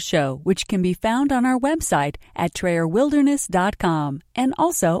Show, which can be found on our website at TrayerWilderness.com and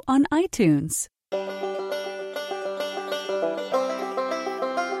also on iTunes.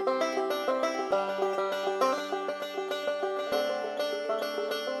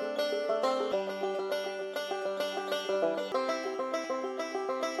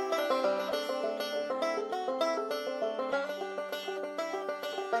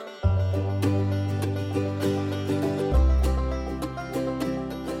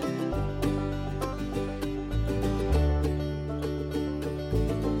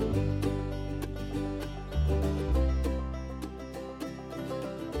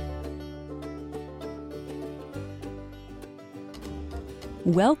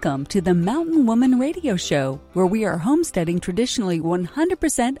 Welcome to the Mountain Woman Radio Show, where we are homesteading traditionally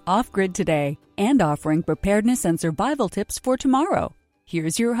 100% off-grid today and offering preparedness and survival tips for tomorrow.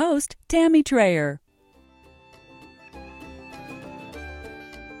 Here's your host, Tammy Trayer.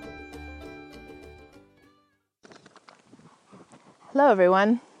 Hello,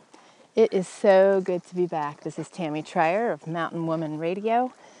 everyone. It is so good to be back. This is Tammy Trayer of Mountain Woman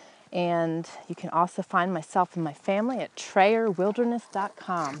Radio. And you can also find myself and my family at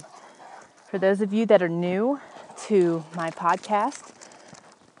TrayerWilderness.com. For those of you that are new to my podcast,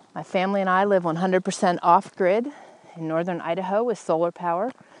 my family and I live 100% off-grid in northern Idaho with solar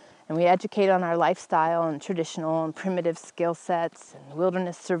power. And we educate on our lifestyle and traditional and primitive skill sets and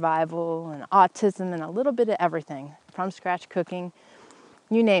wilderness survival and autism and a little bit of everything, from scratch cooking,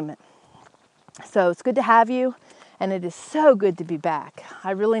 you name it. So it's good to have you. And it is so good to be back.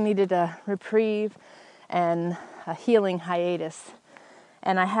 I really needed a reprieve and a healing hiatus.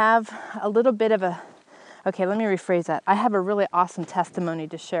 And I have a little bit of let me rephrase that. I have a really awesome testimony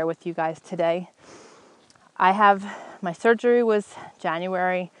to share with you guys today. My surgery was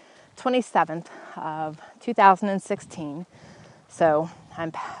January 27th of 2016. So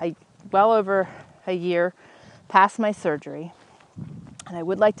I'm well over a year past my surgery. And I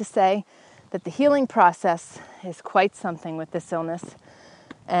would like to say that the healing process is quite something with this illness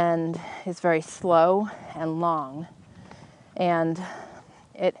and is very slow and long. And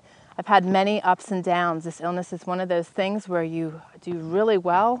I've had many ups and downs. This illness is one of those things where you do really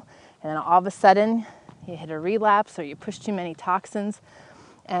well and then all of a sudden you hit a relapse or you push too many toxins,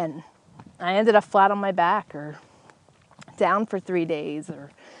 and I ended up flat on my back or down for 3 days,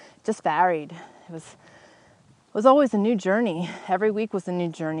 or just varied. It was always a new journey. Every week was a new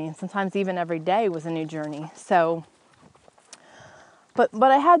journey, and sometimes even every day was a new journey. So, but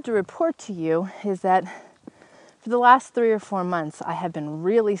what I had to report to you is that for the last 3 or 4 months, I have been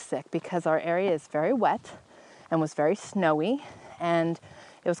really sick because our area is very wet and was very snowy, and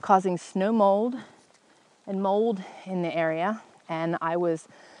it was causing snow mold and mold in the area, and I was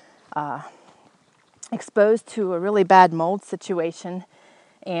exposed to a really bad mold situation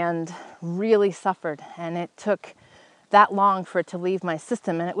and really suffered, and it took that long for it to leave my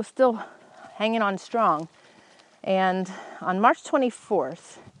system, and it was still hanging on strong. And on March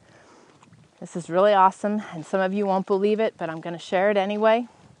 24th, this is really awesome, and some of you won't believe it, but I'm going to share it anyway.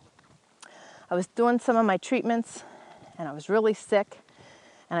 I was doing some of my treatments, and I was really sick,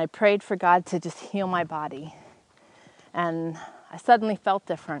 and I prayed for God to just heal my body, and I suddenly felt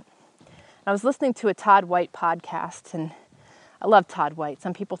different. I was listening to a Todd White podcast, and I love Todd White.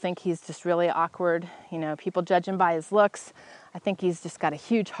 Some people think he's just really awkward. People judge him by his looks. I think he's just got a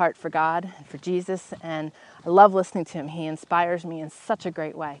huge heart for God and for Jesus, and I love listening to him. He inspires me in such a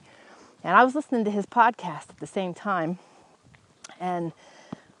great way. And I was listening to his podcast at the same time, and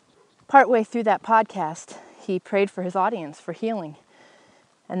partway through that podcast, he prayed for his audience for healing.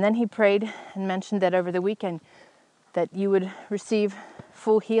 And then he prayed and mentioned that over the weekend that you would receive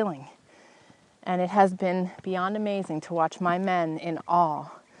full healing. And it has been beyond amazing to watch my men in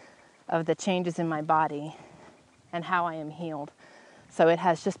awe of the changes in my body and how I am healed. So it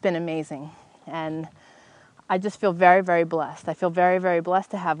has just been amazing. And I just feel very, very blessed. I feel very, very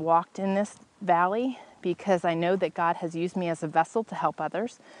blessed to have walked in this valley because I know that God has used me as a vessel to help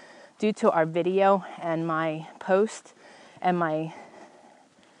others. Due to our video and my post and my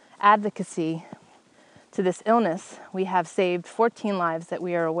advocacy to this illness, we have saved 14 lives that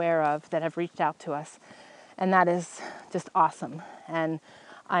we are aware of that have reached out to us. And that is just awesome. And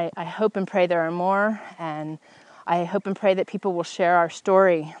I hope and pray there are more. And I hope and pray that people will share our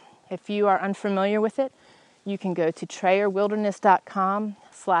story. If you are unfamiliar with it, you can go to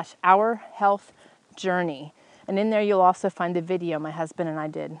TrayerWilderness.com/OurHealthJourney. And in there you'll also find the video my husband and I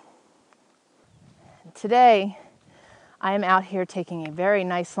did. And today, I am out here taking a very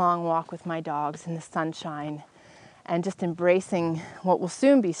nice long walk with my dogs in the sunshine and just embracing what will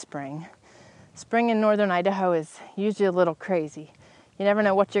soon be spring. Spring in northern Idaho is usually a little crazy. You never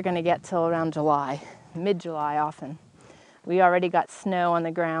know what you're going to get till around July, mid-July often. We already got snow on the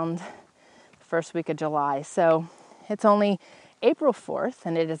ground the first week of July. So it's only April 4th,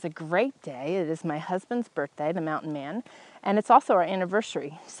 and it is a great day. It is my husband's birthday, the mountain man, and it's also our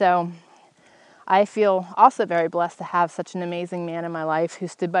anniversary. So I feel also very blessed to have such an amazing man in my life who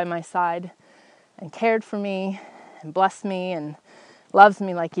stood by my side and cared for me and blessed me and loves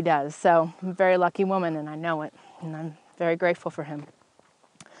me like he does. So I'm a very lucky woman, and I know it, and I'm very grateful for him.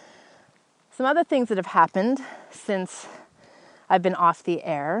 Some other things that have happened since I've been off the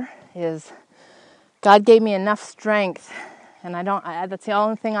air is God gave me enough strength, and that's the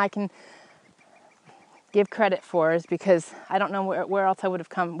only thing I can give credit for, is because I don't know where else where it would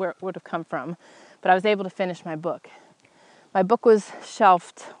have come from, but I was able to finish my book. My book was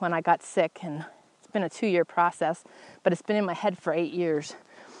shelved when I got sick, and it's been a 2-year process, but it's been in my head for 8 years.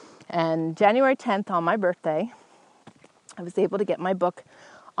 And January 10th, on my birthday, I was able to get my book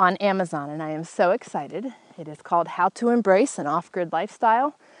on Amazon, and I am so excited. It is called How to Embrace an Off-Grid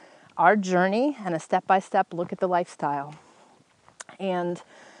Lifestyle, Our Journey and a Step-by-Step Look at the Lifestyle. And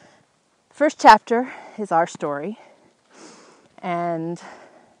first chapter is our story, and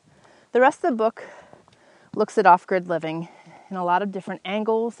the rest of the book looks at off-grid living in a lot of different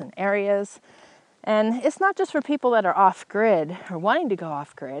angles and areas. And it's not just for people that are off-grid or wanting to go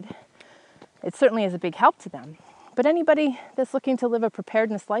off-grid. It certainly is a big help to them. But anybody that's looking to live a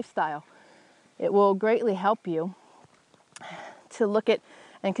preparedness lifestyle, it will greatly help you to look at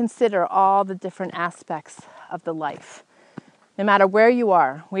and consider all the different aspects of the life. No matter where you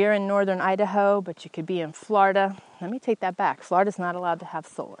are, we are in northern Idaho, but you could be in Florida. Let me take that back. Florida's not allowed to have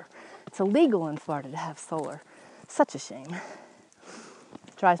solar. It's illegal in Florida to have solar. Such a shame.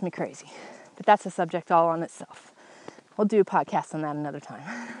 It drives me crazy. But that's a subject all on itself. We'll do a podcast on that another time.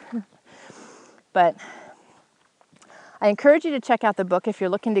 But I encourage you to check out the book if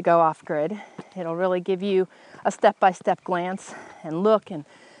you're looking to go off-grid. It'll really give you a step-by-step glance and look and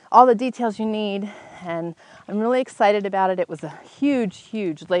all the details you need. And I'm really excited about it. It was a huge,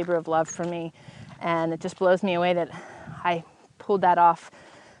 huge labor of love for me. And it just blows me away that I pulled that off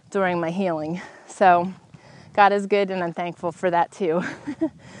during my healing. So God is good, and I'm thankful for that too.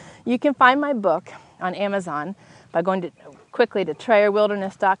 You can find my book on Amazon by going quickly to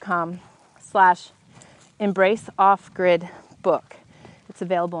TrayerWilderness.com/Embrace Off-Grid Book. It's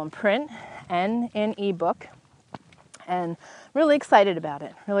available in print and in ebook, and really excited about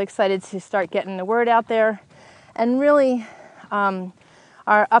it. Really excited to start getting the word out there, and really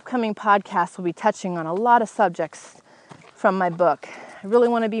our upcoming podcast will be touching on a lot of subjects from my book. I really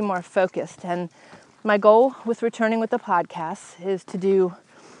want to be more focused, and my goal with returning with the podcast is to do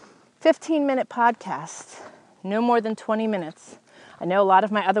 15-minute podcasts, no more than 20 minutes. I know a lot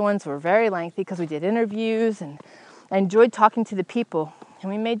of my other ones were very lengthy because we did interviews, and I enjoyed talking to the people, and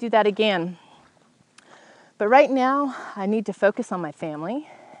we may do that again. But right now, I need to focus on my family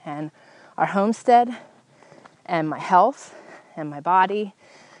and our homestead and my health and my body.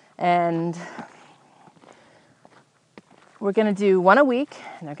 And we're going to do one a week,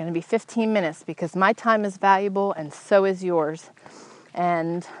 and they're going to be 15 minutes because my time is valuable and so is yours.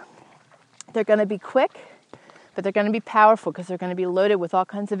 And they're going to be quick, but they're going to be powerful because they're going to be loaded with all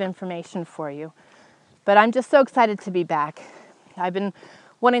kinds of information for you. But I'm just so excited to be back. I've been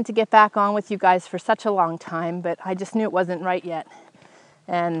wanting to get back on with you guys for such a long time, but I just knew it wasn't right yet.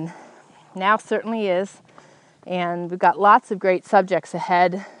 And now certainly is. And we've got lots of great subjects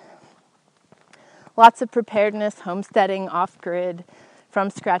ahead. Lots of preparedness, homesteading, off-grid,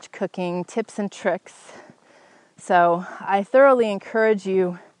 from-scratch cooking, tips and tricks. So I thoroughly encourage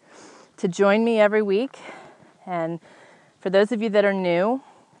you to join me every week. And for those of you that are new,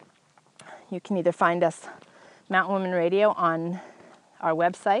 you can either find us Mountain Women Radio on our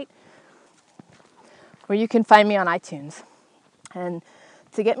website, or you can find me on iTunes. And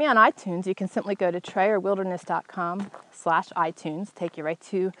to get me on iTunes, you can simply go to TrayerWilderness.com/iTunes, take you right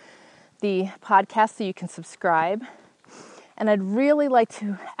to the podcast so you can subscribe. And I'd really like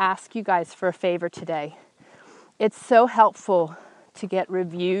to ask you guys for a favor today. It's so helpful to get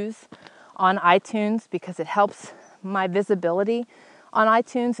reviews on iTunes because it helps my visibility on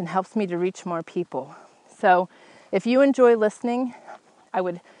iTunes and helps me to reach more people. So if you enjoy listening, I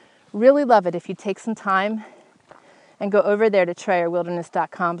would really love it if you take some time and go over there to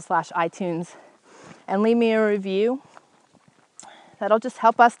TrayerWilderness.com/iTunes and leave me a review. That'll just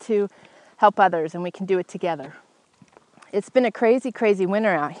help us to help others, and we can do it together. It's been a crazy, crazy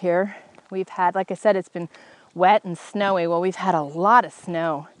winter out here. We've had, like I said, it's been wet and snowy. Well, we've had a lot of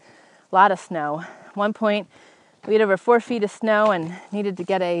snow. At one point, we had over 4 feet of snow and needed to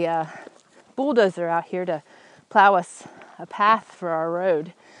get a bulldozer out here to plow us a path for our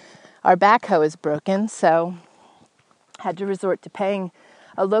road. Our backhoe is broken, so had to resort to paying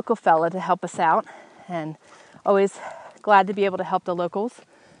a local fella to help us out, and always glad to be able to help the locals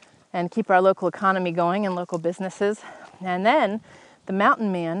and keep our local economy going and local businesses. And then the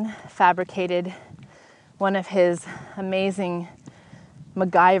mountain man fabricated one of his amazing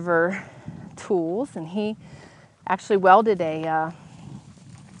MacGyver tools, and he actually welded a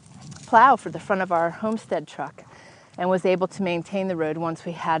plow for the front of our homestead truck and was able to maintain the road once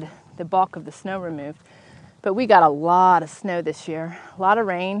we had the bulk of the snow removed. But we got a lot of snow this year, a lot of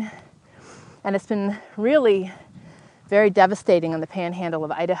rain, and it's been really very devastating on the panhandle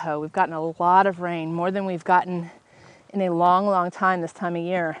of Idaho. We've gotten a lot of rain, more than we've gotten in a long, long time this time of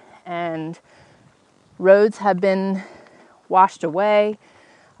year, and roads have been washed away,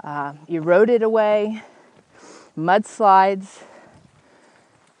 eroded away, mudslides,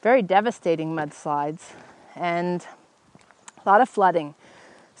 very devastating mudslides, and a lot of flooding.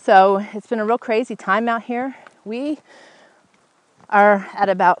 So it's been a real crazy time out here. We are at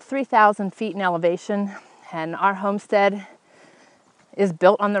about 3,000 feet in elevation, and our homestead is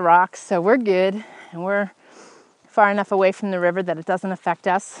built on the rocks, so we're good, and we're far enough away from the river that it doesn't affect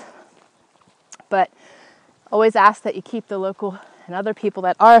us. But always ask that you keep the local and other people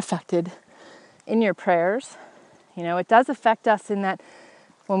that are affected in your prayers. You know, it does affect us in that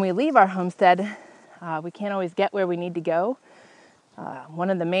when we leave our homestead, we can't always get where we need to go. One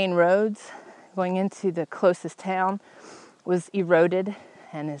of the main roads going into the closest town was eroded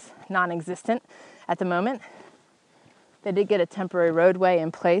and is non-existent at the moment. They did get a temporary roadway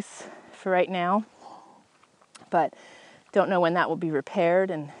in place for right now, but don't know when that will be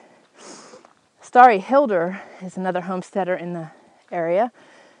repaired. And Starry Hilder is another homesteader in the area.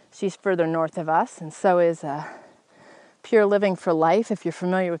 She's further north of us, and so is Pure Living for Life, if you're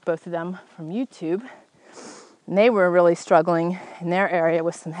familiar with both of them from YouTube. And they were really struggling in their area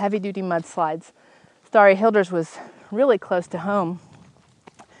with some heavy-duty mudslides. Starry Hilder's was really close to home.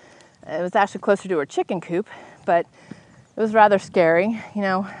 It was actually closer to her chicken coop, but it was rather scary. You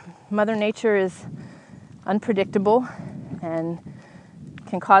know, Mother Nature is unpredictable and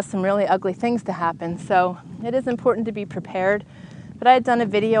can cause some really ugly things to happen. So it is important to be prepared. But I had done a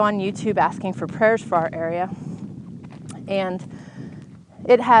video on YouTube asking for prayers for our area. And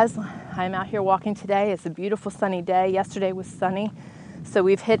I'm out here walking today. It's a beautiful sunny day. Yesterday was sunny. So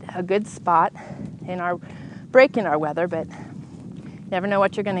we've hit a good spot in our break in our weather, but you never know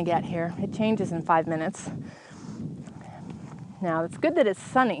what you're going to get here. It changes in 5 minutes. Now, it's good that it's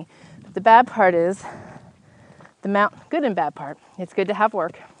sunny. But the bad part is good and bad part. It's good to have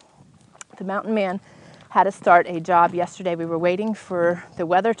work. The mountain man had to start a job yesterday. We were waiting for the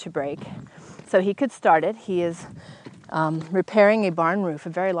weather to break so he could start it. He is repairing a barn roof, a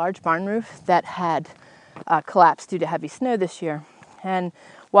very large barn roof that had collapsed due to heavy snow this year. And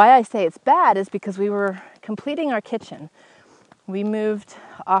why I say it's bad is because we were completing our kitchen. We moved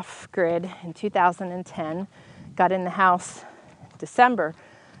off-grid in 2010, got in the house December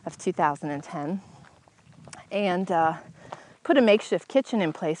of 2010, and put a makeshift kitchen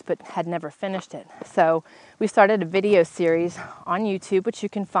in place, but had never finished it. So we started a video series on YouTube, which you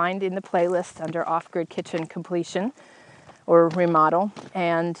can find in the playlist under Off-Grid Kitchen Completion or Remodel.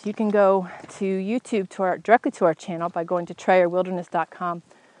 And you can go to YouTube directly to our channel by going to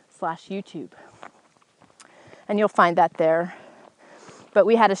TrayerWilderness.com/YouTube. And you'll find that there. But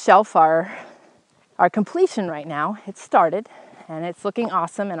we had to shelf our completion right now. It's started and it's looking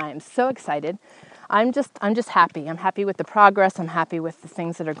awesome, and I am so excited. I'm just happy. I'm happy with the progress. I'm happy with the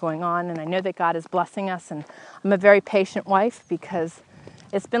things that are going on, and I know that God is blessing us. And I'm a very patient wife because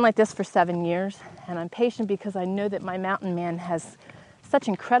it's been like this for 7 years, and I'm patient because I know that my mountain man has such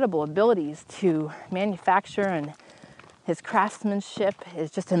incredible abilities to manufacture, and his craftsmanship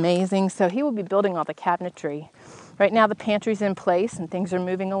is just amazing. So he will be building all the cabinetry. Right now the pantry's in place and things are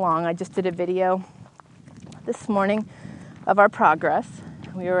moving along. I just did a video this morning of our progress.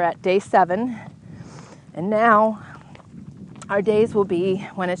 We were at day 7. And now our days will be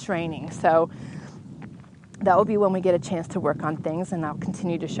when it's raining. So that will be when we get a chance to work on things, and I'll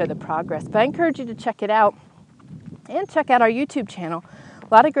continue to show the progress. But I encourage you to check it out and check out our YouTube channel. A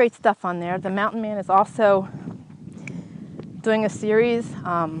lot of great stuff on there. The Mountain Man is also doing a series.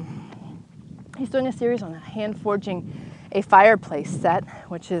 He's doing a series on hand forging a fireplace set,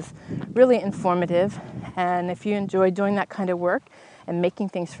 which is really informative. And if you enjoy doing that kind of work and making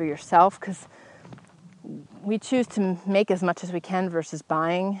things for yourself, because we choose to make as much as we can versus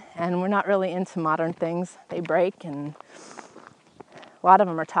buying, and we're not really into modern things. They break, and a lot of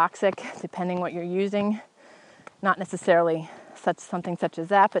them are toxic, depending what you're using. Not necessarily something such as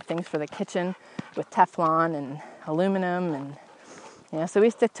that, but things for the kitchen with Teflon and aluminum, and so we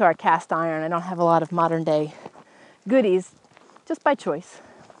stick to our cast iron. I don't have a lot of modern day goodies, just by choice.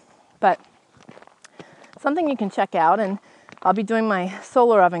 But something you can check out, and I'll be doing my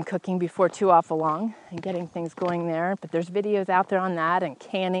solar oven cooking before too awful long and getting things going there. But there's videos out there on that and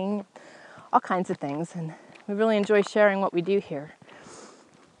canning, all kinds of things. And we really enjoy sharing what we do here.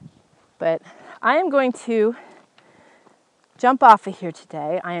 But I am going to jump off of here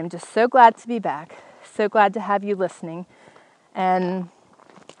today. I am just so glad to be back, so glad to have you listening, and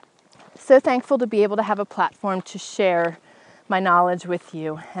so thankful to be able to have a platform to share my knowledge with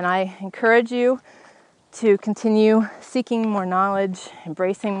you. And I encourage you to continue seeking more knowledge,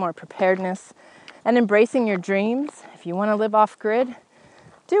 embracing more preparedness, and embracing your dreams. If you want to live off grid,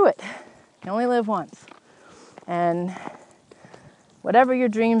 do it. You only live once. And whatever your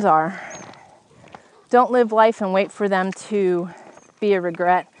dreams are, don't live life and wait for them to be a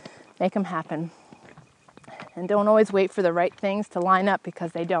regret. Make them happen. And don't always wait for the right things to line up,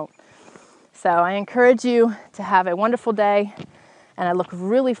 because they don't. So I encourage you to have a wonderful day, and I look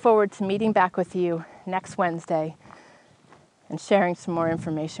really forward to meeting back with you next Wednesday and sharing some more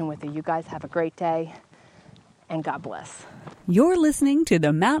information with you. You guys have a great day, and God bless. You're listening to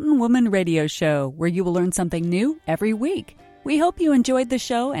the Mountain Woman Radio Show, where you will learn something new every week. We hope you enjoyed the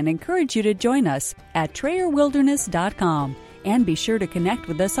show and encourage you to join us at TrayerWilderness.com, and be sure to connect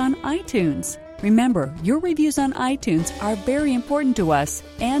with us on iTunes. Remember, your reviews on iTunes are very important to us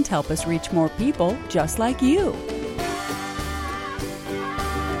and help us reach more people just like you.